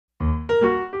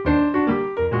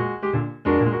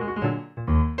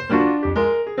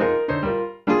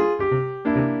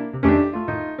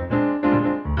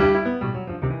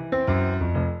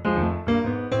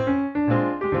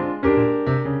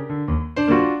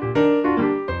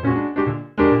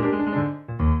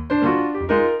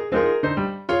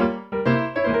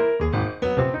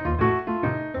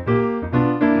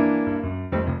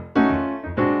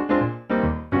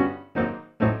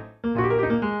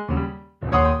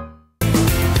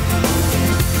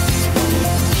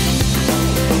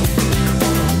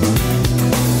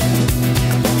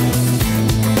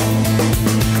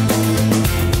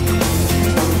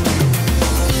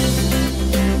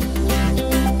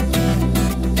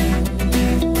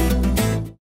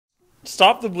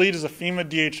Stop the Bleed is a FEMA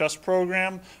DHS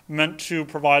program meant to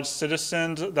provide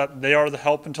citizens that they are the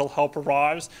help until help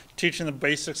arrives, teaching the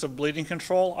basics of bleeding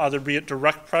control, either be it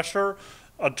direct pressure,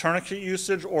 a tourniquet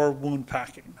usage, or wound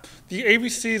packing. The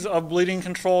ABCs of bleeding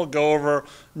control go over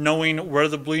knowing where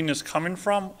the bleeding is coming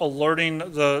from, alerting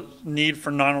the need for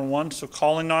 911, so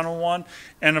calling 911,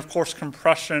 and of course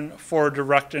compression for a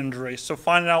direct injury. So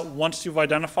finding out once you've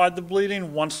identified the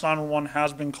bleeding, once 911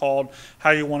 has been called,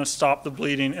 how you want to stop the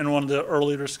bleeding in one of the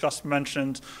earlier discussed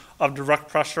mentions of direct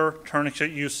pressure, tourniquet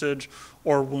usage,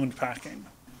 or wound packing.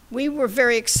 We were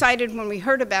very excited when we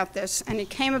heard about this, and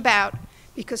it came about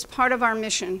because part of our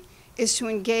mission is to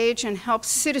engage and help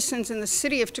citizens in the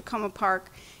city of Takoma Park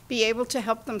be able to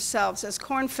help themselves. As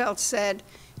Kornfeld said,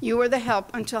 you are the help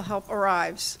until help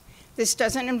arrives. This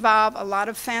doesn't involve a lot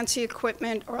of fancy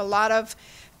equipment or a lot of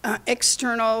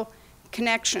external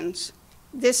connections.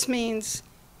 This means,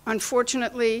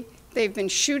 unfortunately, there have been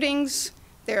shootings,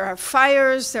 there are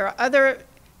fires, there are other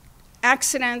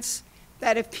accidents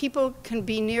that if people can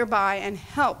be nearby and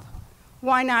help,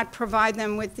 why not provide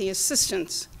them with the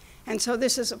assistance? And so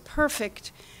this is a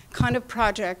perfect kind of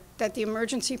project that the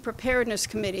Emergency Preparedness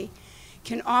Committee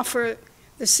can offer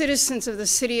the citizens of the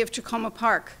city of Takoma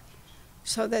Park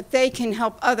so that they can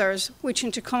help others, which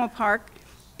in Takoma Park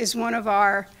is one of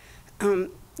our,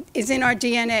 is in our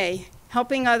DNA.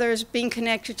 Helping others, being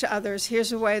connected to others.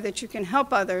 Here's a way that you can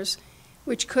help others,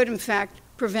 which could in fact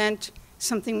prevent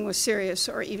something more serious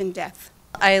or even death.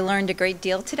 I learned a great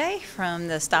deal today from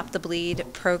the Stop the Bleed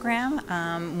program.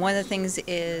 One of the things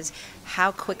is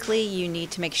how quickly you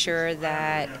need to make sure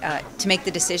that, to make the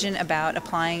decision about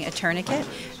applying a tourniquet.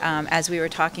 As we were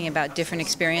talking about different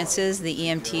experiences, the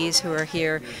EMTs who are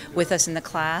here with us in the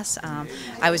class,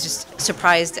 I was just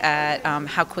surprised at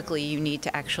how quickly you need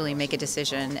to actually make a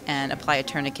decision and apply a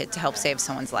tourniquet to help save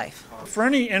someone's life. For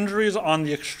any injuries on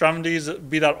the extremities,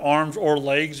 be that arms or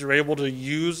legs, you're able to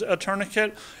use a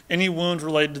tourniquet. Any wounds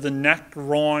related to the neck,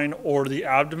 groin, or the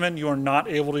abdomen, you are not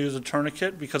able to use a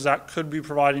tourniquet because that could be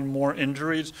providing more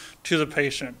injuries to the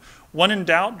patient. When in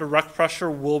doubt, direct pressure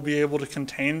will be able to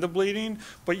contain the bleeding,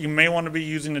 but you may want to be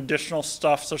using additional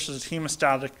stuff such as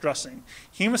hemostatic dressing.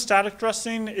 Hemostatic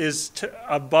dressing is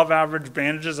above average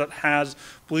bandages that has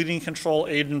bleeding control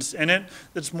agents in it.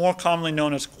 It's more commonly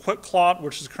known as Quick Clot,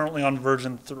 which is currently on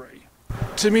version 3.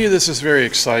 To me, this is very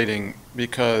exciting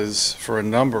because for a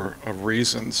number of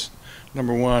reasons.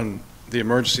 Number one, the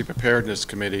Emergency Preparedness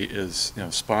Committee is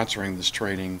sponsoring this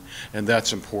training, and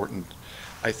that's important.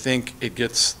 I think it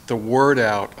gets the word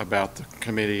out about the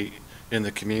committee in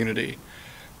the community.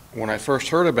 When I first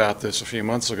heard about this a few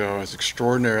months ago, I was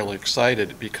extraordinarily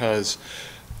excited because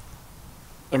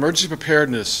emergency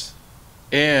preparedness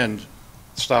and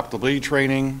Stop the Bleed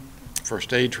training,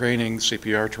 first aid training,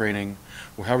 CPR training,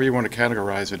 or however you want to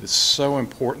categorize it, is so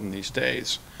important these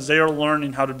days. They are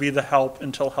learning how to be the help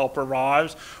until help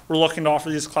arrives. We're looking to offer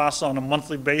these classes on a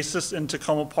monthly basis in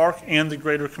Takoma Park and the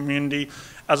greater community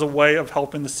as a way of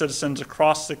helping the citizens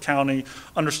across the county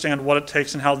understand what it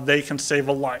takes and how they can save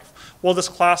a life. While this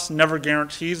class never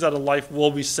guarantees that a life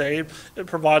will be saved, it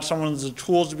provides someone the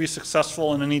tools to be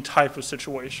successful in any type of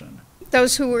situation.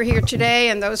 Those who were here today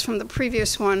and those from the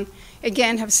previous one,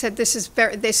 again, have said this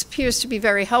appears to be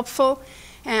very helpful,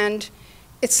 and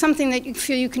it's something that you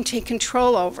feel you can take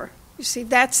control over. You see,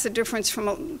 that's the difference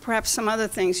from perhaps some other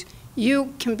things.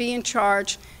 You can be in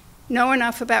charge, know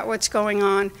enough about what's going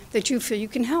on that you feel you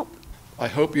can help. I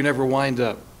hope you never wind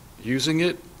up using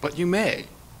it, but you may.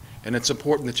 And it's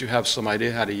important that you have some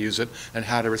idea how to use it and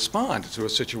how to respond to a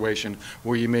situation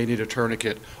where you may need a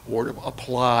tourniquet or to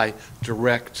apply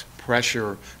direct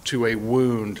pressure to a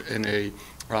wound in a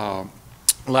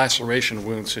laceration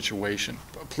wound situation.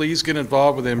 Please get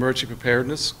involved with the Emergency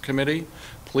Preparedness Committee.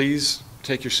 Please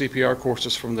take your CPR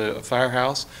courses from the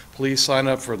firehouse. Please sign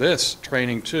up for this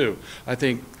training too. I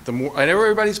think the more, I know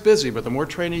everybody's busy, but the more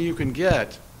training you can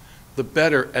get, the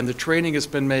better. And the training has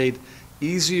been made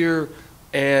easier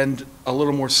and a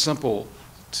little more simple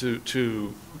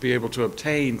to be able to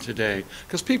obtain today,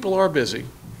 because people are busy.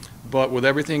 But with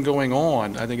everything going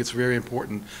on, I think it's very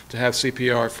important to have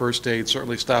CPR, first aid,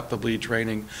 certainly Stop the Bleed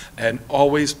training, and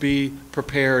always be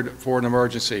prepared for an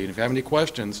emergency. And if you have any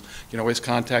questions, you can always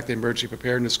contact the Emergency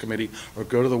Preparedness Committee or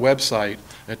go to the website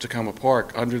at Takoma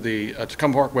Park, under the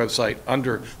Takoma Park website,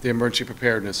 under the Emergency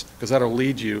Preparedness, because that'll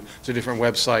lead you to different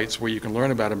websites where you can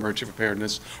learn about emergency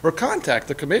preparedness, or contact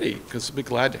the committee, because we'll be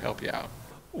glad to help you out.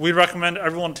 We recommend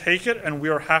everyone take it, and we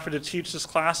are happy to teach this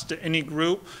class to any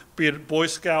group, be it Boy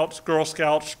Scouts, Girl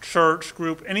Scouts, church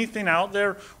group, anything out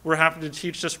there. We're happy to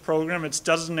teach this program. It's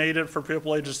designated for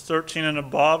people ages 13 and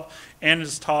above, and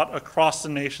is taught across the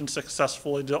nation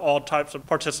successfully to all types of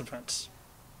participants.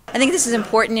 I think this is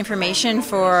important information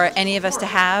for any of us to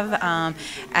have.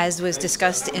 As was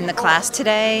discussed in the class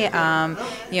today,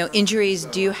 injuries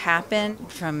do happen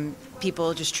from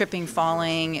people just tripping,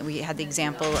 falling. We had the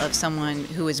example of someone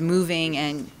who was moving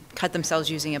and cut themselves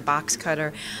using a box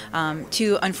cutter,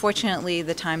 to unfortunately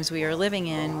the times we are living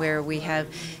in where we have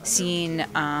seen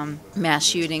mass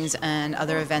shootings and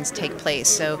other events take place.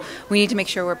 So we need to make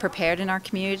sure we're prepared in our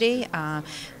community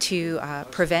to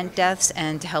prevent deaths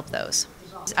and to help those.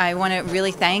 I want to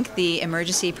really thank the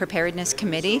Emergency Preparedness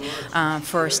Committee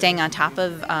for staying on top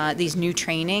of these new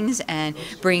trainings and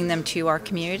bringing them to our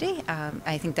community.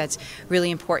 I think that's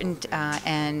really important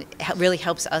and really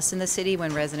helps us in the city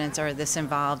when residents are this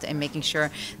involved in making sure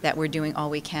that we're doing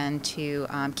all we can to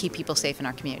keep people safe in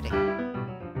our community.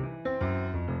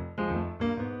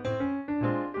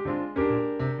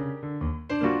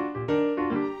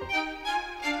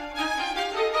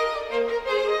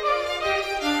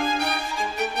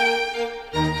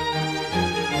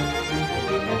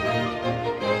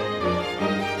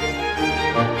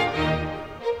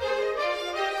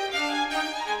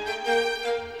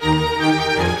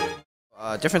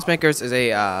 Difference Makers is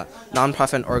a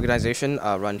non-profit organization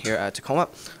run here at Takoma.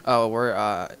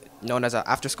 We're known as an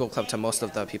after-school club to most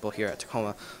of the people here at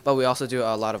Takoma, but we also do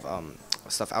a lot of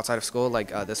stuff outside of school, like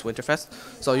this Winterfest.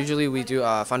 So usually we do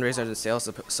fundraisers and sales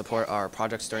to support our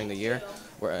projects during the year,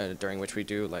 during which we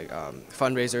do like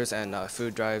fundraisers and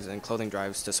food drives and clothing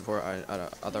drives to support our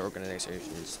other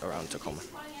organizations around Takoma.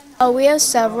 We have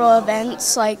several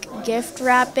events like gift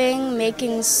wrapping,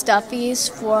 making stuffies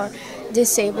for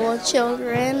disabled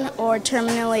children or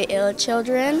terminally ill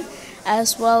children,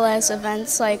 as well as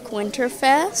events like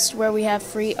Winterfest, where we have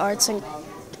free arts and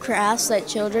crafts that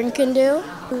children can do.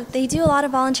 They do a lot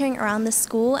of volunteering around the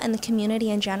school and the community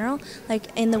in general. Like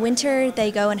in the winter,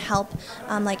 they go and help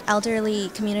like elderly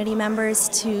community members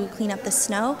to clean up the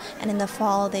snow, and in the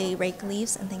fall, they rake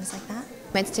leaves and things like that.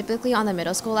 It's typically on the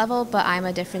middle school level, but I'm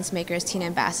a Difference Makers teen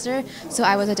ambassador. So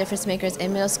I was a Difference Makers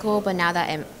in middle school, but now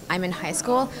that I'm in high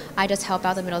school, I just help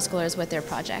out the middle schoolers with their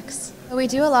projects. We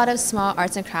do a lot of small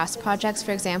arts and crafts projects.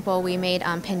 For example, we made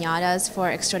piñatas for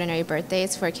extraordinary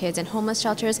birthdays for kids in homeless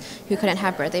shelters who couldn't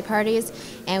have birthday parties.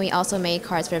 And we also made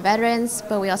cards for veterans,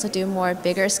 but we also do more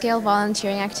bigger scale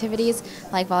volunteering activities,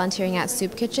 like volunteering at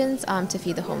soup kitchens to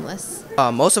feed the homeless.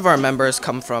 Most of our members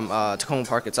come from Takoma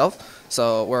Park itself.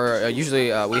 So we're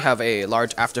usually we have a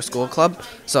large after-school club.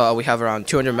 So we have around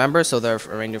 200 members. So they're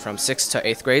ranging from 6th to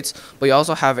 8th grades. But we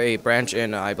also have a branch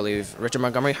in, I believe, Richard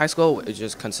Montgomery High School, which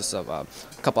just consists of a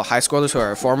couple of high schoolers who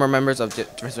are former members of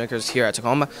Difference Makers here at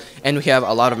Takoma. And we have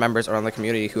a lot of members around the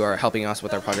community who are helping us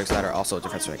with our projects that are also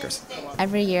Difference Makers.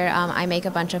 Every year, I make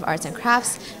a bunch of arts and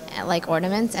crafts, like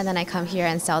ornaments, and then I come here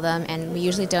and sell them, and we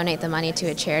usually donate the money to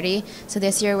a charity. So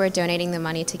this year we're donating the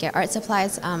money to get art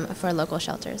supplies for local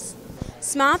shelters.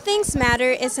 Small Things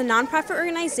Matter is a nonprofit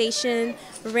organization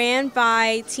ran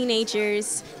by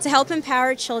teenagers to help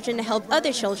empower children to help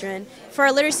other children. For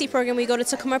our literacy program, we go to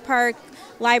Takoma Park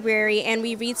Library and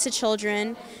we read to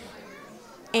children.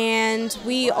 And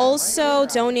we also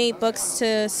donate books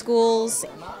to schools.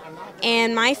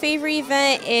 And my favorite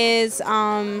event is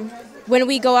when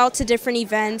we go out to different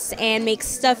events and make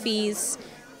stuffies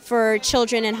for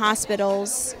children in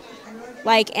hospitals,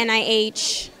 like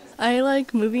NIH. I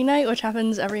like movie night, which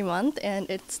happens every month, and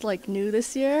it's like new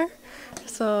this year,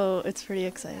 so it's pretty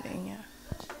exciting.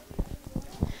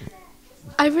 Yeah.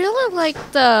 I really like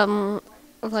the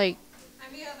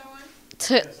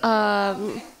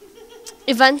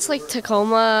events like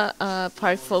Takoma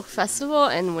Park Folk Festival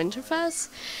and Winterfest,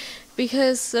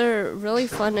 because they're really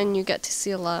fun and you get to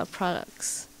see a lot of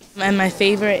products. And my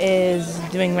favorite is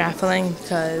doing raffling,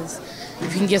 because you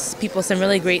can give people some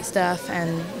really great stuff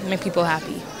and make people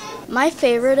happy. My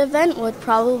favorite event would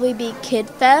probably be Kid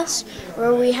Fest,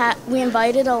 where we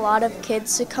invited a lot of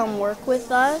kids to come work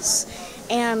with us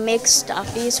and make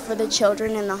stuffies for the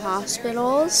children in the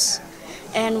hospitals.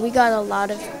 And we got a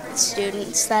lot of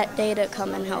students that day to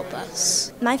come and help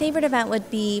us. My favorite event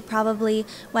would be probably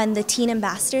when the Teen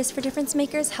Ambassadors for Difference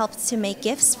Makers helped to make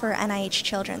gifts for NIH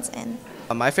Children's Inn.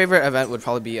 My favorite event would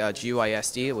probably be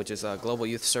GYSD, which is a Global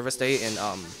Youth Service Day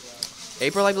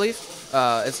April, I believe.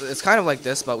 It's kind of like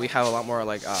this, but we have a lot more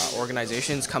like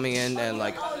organizations coming in and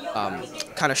like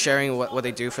kind of sharing what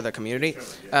they do for the community.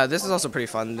 This is also pretty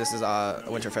fun. This is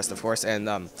Winterfest, of course, and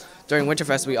during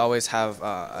Winterfest we always have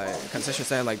a concession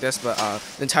stand like this, but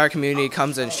the entire community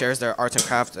comes and shares their arts and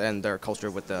crafts and their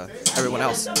culture with everyone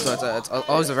else. So it's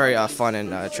always a very fun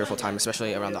and cheerful time,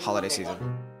 especially around the holiday season.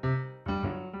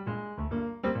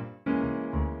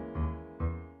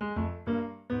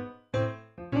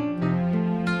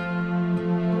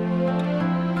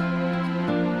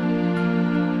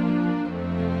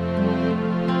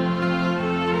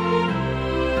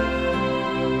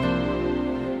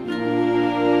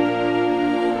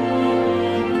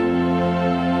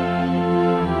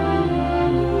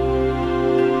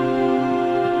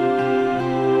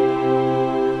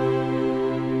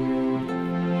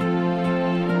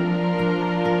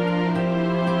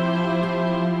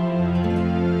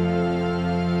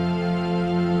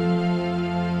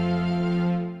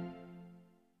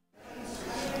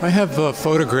 I have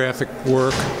photographic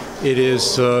work. It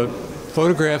is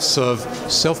photographs of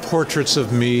self-portraits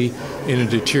of me in a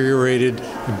deteriorated,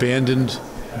 abandoned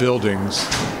buildings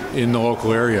in the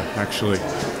local area, actually.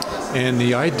 And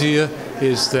the idea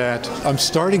is that I'm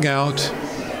starting out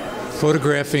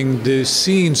photographing the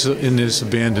scenes in this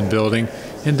abandoned building,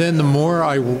 and then the more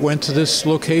I went to this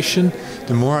location,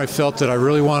 the more I felt that I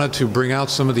really wanted to bring out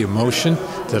some of the emotion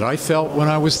that I felt when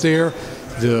I was there.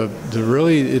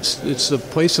 It's a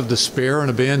place of despair and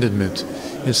abandonment,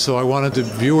 and so I wanted the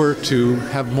viewer to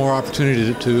have more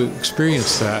opportunity to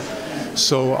experience that.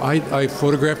 So I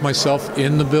photographed myself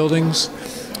in the buildings,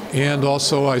 and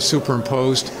also I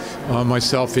superimposed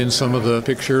myself in some of the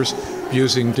pictures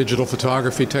using digital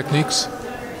photography techniques.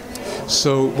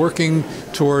 So working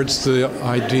towards the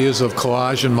ideas of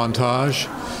collage and montage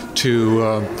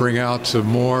to bring out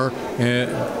more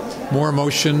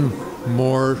emotion,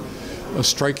 more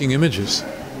striking images.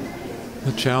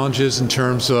 The challenges in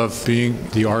terms of being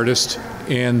the artist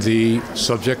and the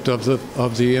subject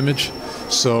of the image.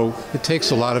 So it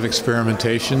takes a lot of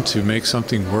experimentation to make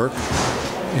something work,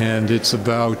 and it's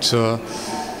about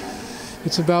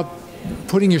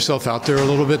putting yourself out there a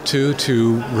little bit too,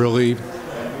 to really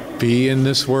be in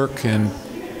this work and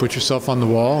put yourself on the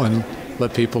wall and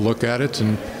let people look at it,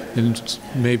 and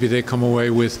maybe they come away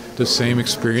with the same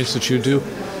experience that you do.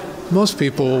 Most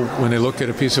people, when they look at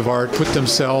a piece of art, put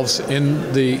themselves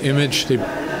in the image.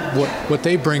 What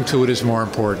they bring to it is more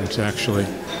important, actually.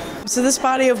 So this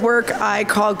body of work I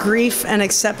call Grief and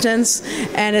Acceptance,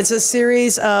 and it's a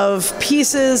series of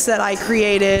pieces that I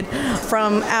created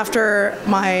from after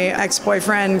my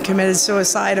ex-boyfriend committed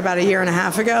suicide about 1.5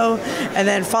 years ago, and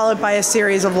then followed by a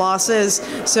series of losses.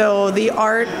 So the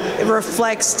art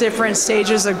reflects different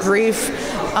stages of grief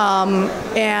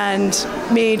and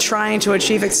me trying to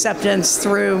achieve acceptance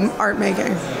through art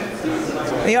making.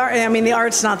 The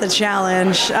art's not the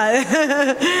challenge.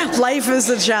 Life is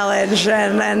the challenge,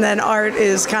 and then art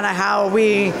is kind of how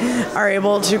we are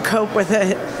able to cope with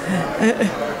it.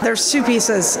 There's two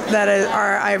pieces that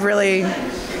are really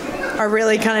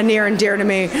kind of near and dear to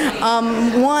me.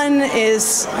 One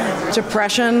is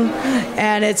depression,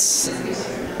 and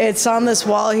it's on this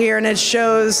wall here, and it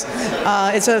shows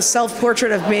it's a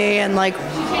self-portrait of me, and like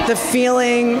the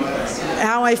feeling,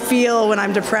 how I feel when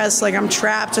I'm depressed, like I'm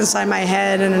trapped inside my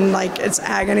head, and like it's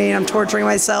agony, and I'm torturing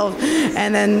myself,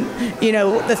 and then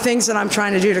the things that I'm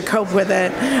trying to do to cope with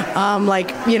it,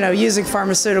 like using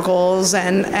pharmaceuticals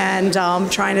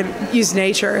and trying to use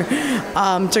nature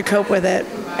to cope with it.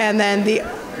 And then the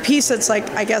piece that's like,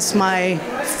 I guess, my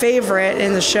favorite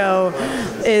in the show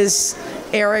is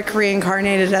Eric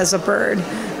reincarnated as a bird.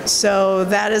 So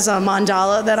that is a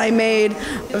mandala that I made.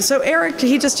 So Eric,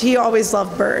 he always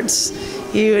loved birds.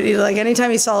 He would, like,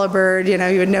 anytime he saw a bird, he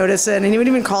would notice it, and he would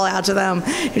even call out to them.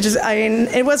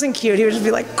 It wasn't cute. He would just be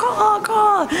like, caw,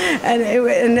 caw,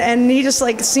 and he just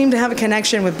like seemed to have a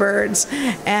connection with birds.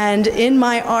 And in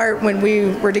my art, when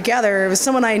we were together, it was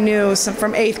someone I knew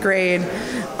from 8th grade,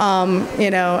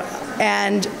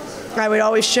 and I would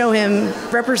always show him,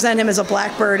 represent him as a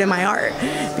blackbird in my art,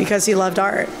 because he loved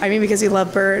art. Because he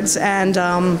loved birds. And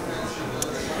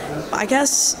I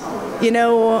guess,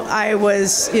 I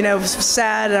was,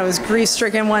 sad. I was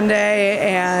grief-stricken one day,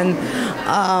 and,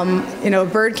 a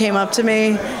bird came up to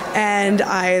me, and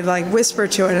I like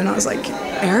whispered to it, and I was like,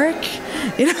 Eric?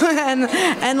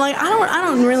 And like, I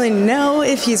don't really know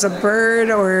if he's a bird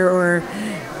or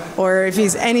if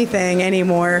he's anything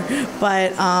anymore,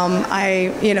 but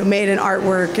I made an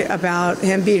artwork about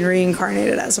him being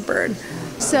reincarnated as a bird.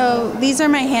 So these are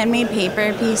my handmade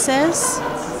paper pieces.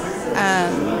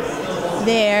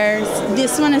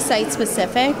 This one is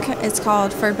site-specific. It's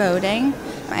called Foreboding.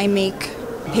 I make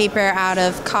paper out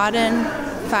of cotton,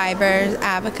 fibers,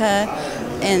 abaca,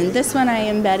 and this one I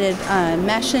embedded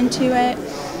mesh into it.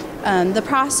 The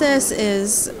process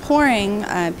is pouring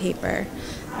paper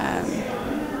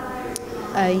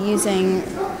using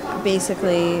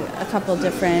basically a couple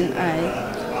different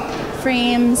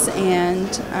frames, and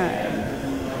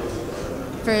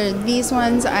for these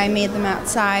ones I made them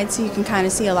outside so you can kind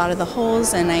of see a lot of the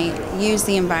holes, and I use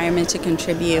the environment to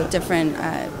contribute different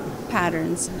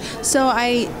patterns. So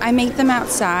I make them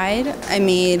outside. I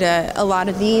made a lot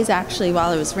of these actually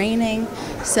while it was raining.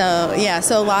 So yeah,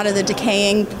 so a lot of the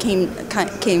decaying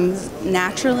came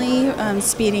naturally,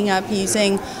 speeding up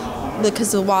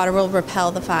because the water will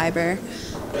repel the fiber.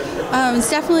 It's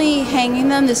definitely hanging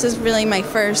them. This is really my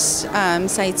first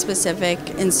site-specific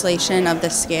installation of the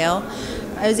scale.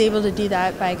 I was able to do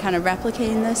that by kind of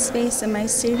replicating this space in my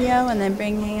studio and then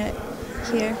bringing it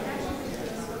here.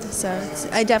 So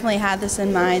I definitely had this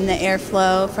in mind, the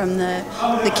airflow from the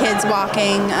kids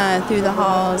walking through the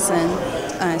halls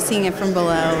and seeing it from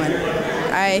below. And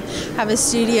I have a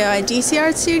studio at DC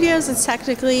Art Studios. It's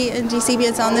technically in DC, but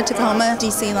it's on the Takoma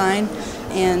DC line.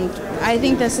 And I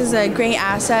think this is a great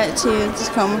asset to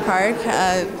Takoma Park.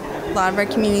 A lot of our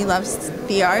community loves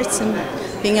the arts and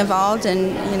being involved,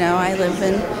 and I live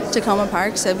in Takoma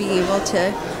Park, so being able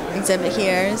to exhibit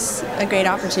here is a great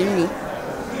opportunity.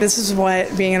 This is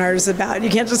what being an artist is about. You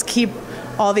can't just keep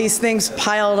all these things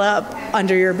piled up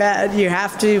under your bed. You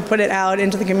have to put it out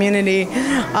into the community.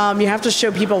 You have to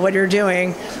show people what you're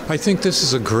doing. I think this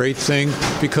is a great thing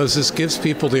because this gives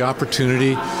people the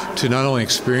opportunity to not only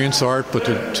experience art, but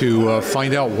to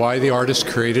find out why the artist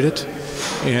created it.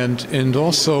 And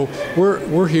also,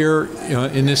 we're here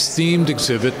in this themed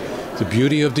exhibit, The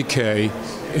Beauty of Decay,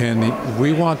 and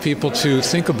we want people to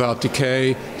think about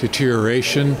decay,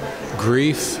 deterioration,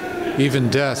 grief, even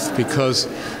death, because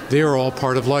they are all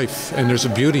part of life, and there's a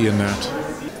beauty in that.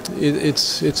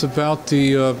 It's about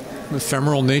the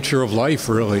ephemeral nature of life,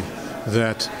 really,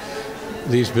 that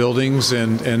these buildings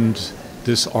and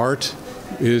this art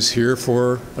is here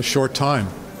for a short time,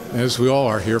 as we all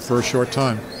are here for a short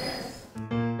time.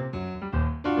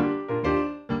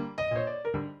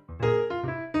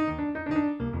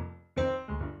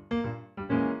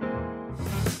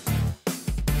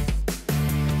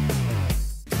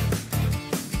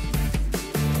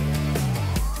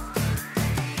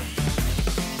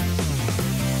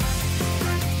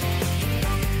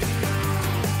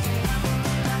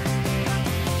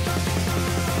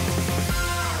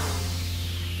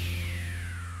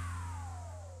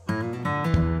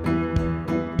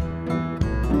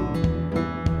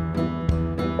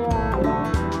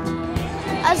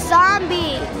 A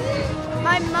zombie.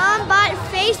 My mom bought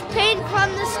face paint from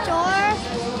the store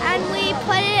and we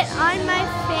put it on my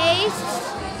face.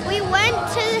 We went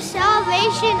to the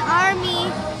Salvation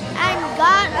Army and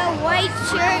got a white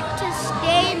shirt to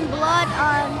stain blood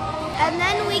on. And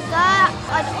then we got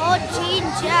an old jean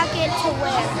jacket to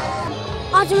wear.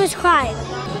 Optimus Prime.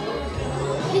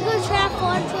 He goes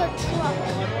transform into a truck.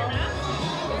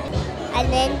 A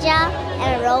ninja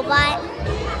and a robot.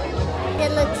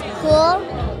 It looks cool.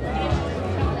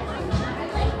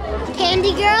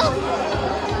 Candy Girl,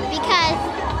 because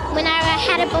when I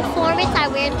had a performance, I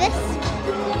wear this.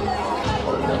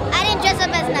 I didn't dress up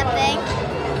as nothing.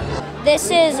 This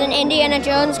is an Indiana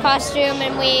Jones costume,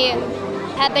 and we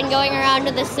have been going around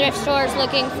to the thrift stores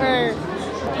looking for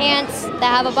pants that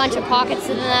have a bunch of pockets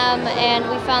in them, and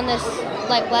we found this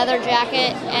like leather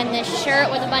jacket and this shirt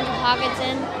with a bunch of pockets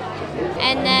in.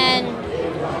 And then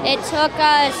it took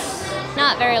us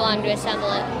not very long to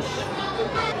assemble it.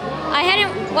 I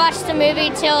hadn't watched the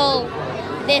movie till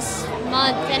this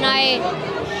month, and I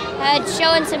had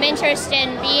shown some interest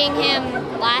in being him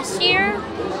last year,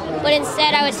 but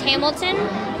instead I was Hamilton.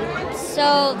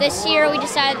 So this year we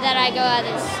decided that I go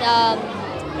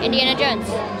as Indiana Jones.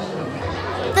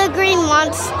 The Green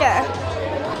Monster.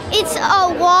 It's a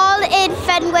wall in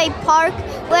Fenway Park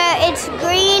where it's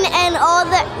green and all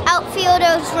the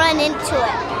outfielders run into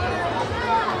it.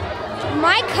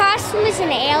 My costume is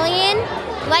an alien.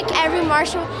 Like every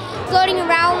Martian, floating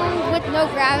around with no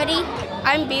gravity.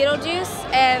 I'm Beetlejuice,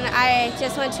 and I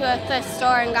just went to a thrift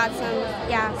store and got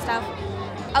some, stuff.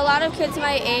 A lot of kids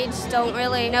my age don't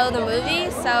really know the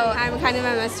movie, so I'm kind of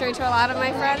a mystery to a lot of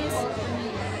my friends.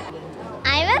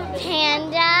 I'm a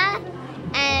panda,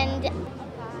 and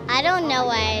I don't know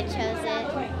why I chose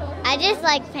it. I just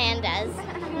like pandas.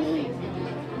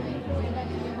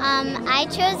 I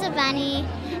chose a bunny,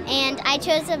 and I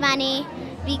chose a bunny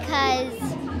because,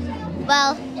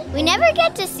 well, we never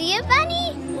get to see a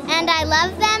bunny, and I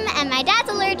love them, and my dad's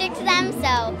allergic to them,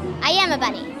 so I am a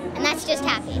bunny, and that's just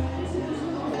happy.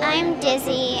 I'm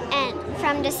Dizzy and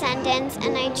from Descendants,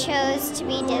 and I chose to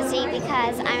be Dizzy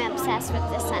because I'm obsessed with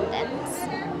Descendants.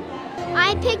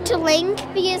 I picked Link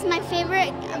because my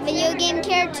favorite video game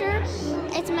character.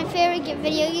 It's my favorite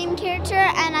video game character,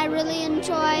 and I really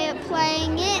enjoy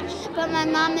playing it, but my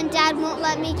mom and dad won't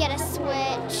let me get a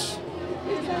Switch.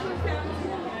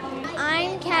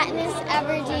 I'm Katniss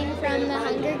Everdeen from the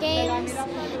Hunger Games,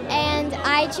 and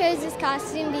I chose this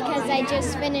costume because I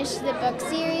just finished the book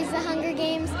series, The Hunger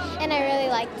Games, and I really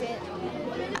liked it.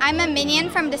 I'm a minion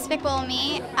from Despicable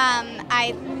Me.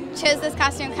 I chose this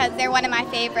costume because they're one of my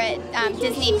favorite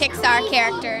Disney Pixar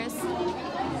characters.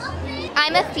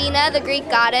 I'm Athena, the Greek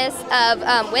goddess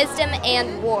of wisdom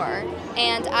and war,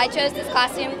 and I chose this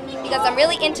costume because I'm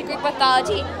really into Greek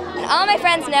mythology, and all my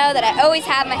friends know that I always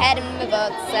have my head in the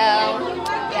book, so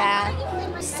yeah.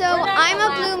 So I'm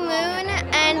a blue moon,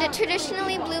 and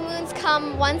traditionally blue moons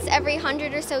come once every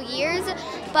 100 or so years,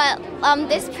 but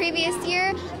this previous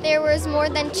year there was more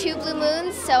than 2 blue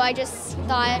moons, so I just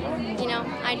thought, you know,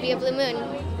 I'd be a blue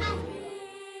moon.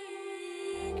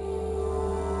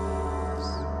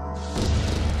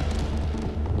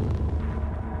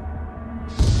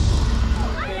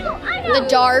 The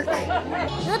dark.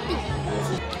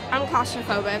 I'm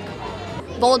claustrophobic.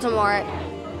 Voldemort.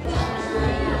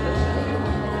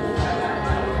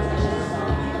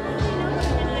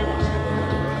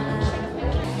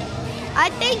 I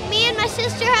think me and my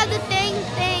sister have the same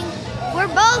thing. We're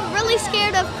both really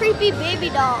scared of creepy baby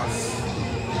dolls.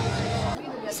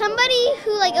 Somebody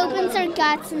who like opens their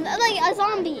guts and like a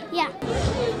zombie, yeah.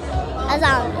 A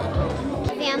zombie.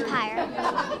 Vampire.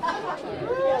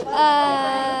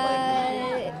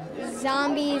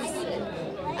 Zombies,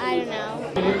 I don't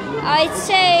know. I'd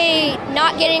say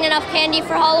not getting enough candy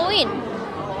for Halloween.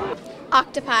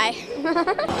 Octopi.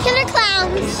 Killer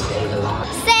clowns.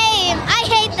 Same, I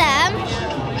hate them.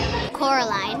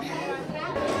 Coraline.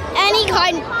 Any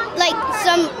kind, like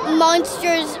some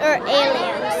monsters or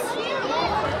aliens.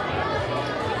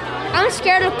 I'm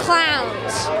scared of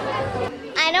clowns.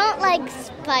 I don't like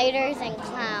spiders and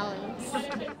clowns.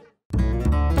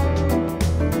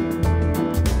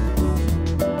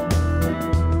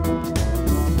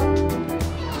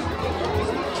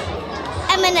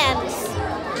 M&M's.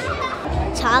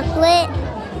 Chocolate.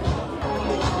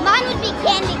 Mine would be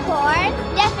candy corn.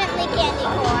 Definitely candy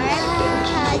corn.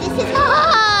 This is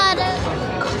hard.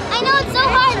 I know it's so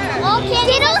hard. All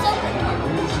candy is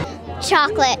so...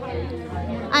 Chocolate.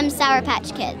 I'm Sour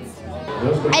Patch Kids.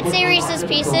 I'd say Reese's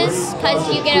Pieces because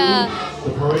you get a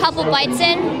couple bites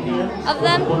in of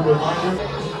them.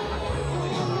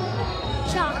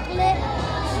 Chocolate.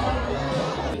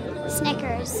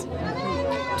 Snickers.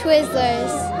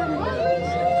 Twizzlers.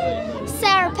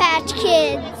 Sour Patch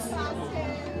Kids.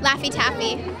 Laffy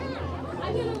Taffy.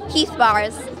 Heath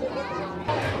Bars.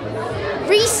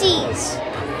 Reese's.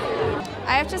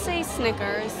 I have to say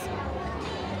Snickers.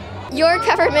 Your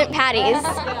Government Patties.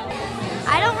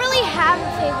 I don't really have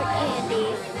a favorite candy.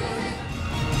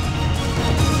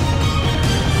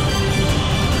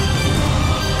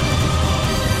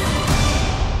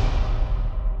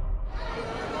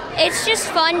 It's just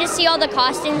fun to see all the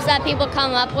costumes that people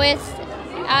come up with.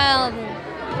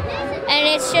 And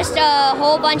it's just a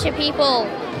whole bunch of people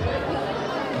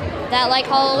that like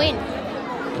Halloween.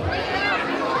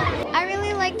 I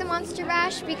really like the Monster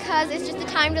Bash because it's just a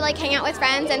time to like hang out with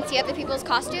friends and see other people's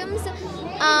costumes.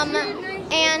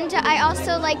 And I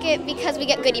also like it because we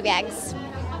get goodie bags.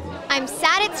 I'm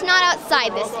sad it's not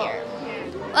outside this year.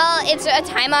 Well, it's a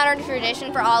time-honored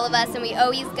tradition for all of us, and we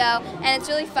always go, and it's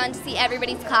really fun to see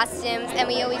everybody's costumes, and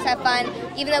we always have fun.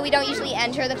 Even though we don't usually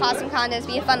enter the costume contest,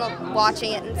 we have fun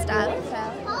watching it and stuff. So.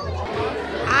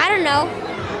 I don't know.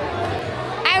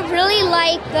 I really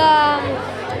like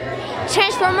the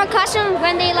Transformer costume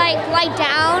when they like lie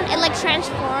down and like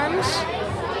transforms.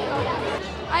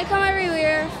 I come every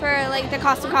year for like the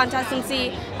costume contest and see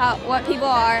what people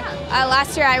are.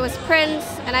 Last year I was Prince,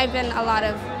 and I've been a lot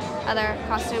of other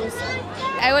costumes.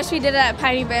 I wish we did it at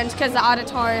Piney Bench because the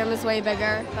auditorium is way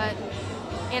bigger, but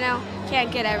you know, can't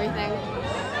get everything.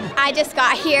 I just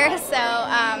got here, so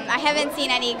I haven't seen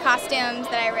any costumes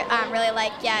that I really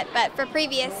like yet, but for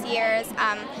previous years,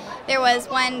 there was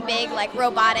one big like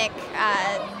robotic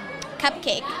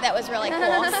cupcake that was really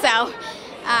cool, so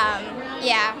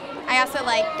yeah. I also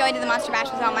like going to the Monster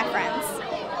Bash with all my friends.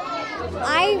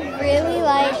 I really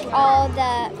like all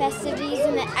the festivities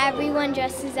and that everyone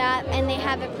dresses up and they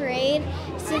have a parade,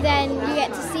 so then you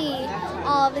get to see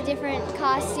all the different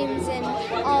costumes and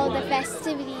all the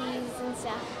festivities and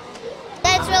stuff.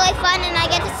 it's really fun and I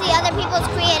get to see other people's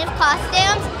creative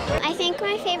costumes. I think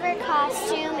my favorite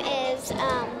costume is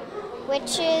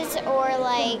witches or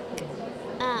like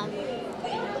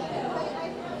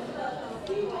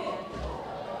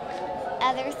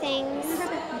other things.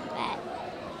 But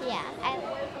yeah, I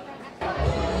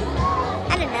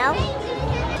don't know.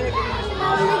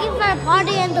 I'm looking for a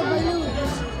party and the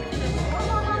balloons.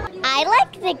 I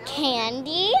like the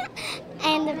candy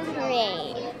and the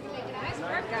parade.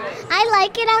 I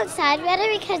like it outside better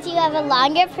because you have a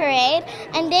longer parade,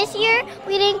 and this year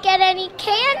we didn't get any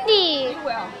candy.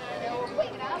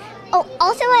 Oh,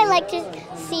 also I like to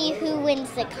see who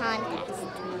wins the contest.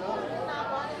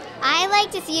 I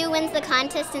like to see who wins the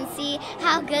contest and see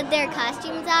how good their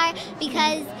costumes are,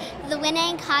 because the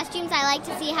winning costumes, I like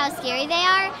to see how scary they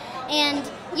are, and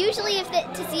usually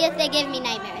to see if they give me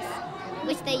nightmares,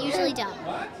 which they usually don't.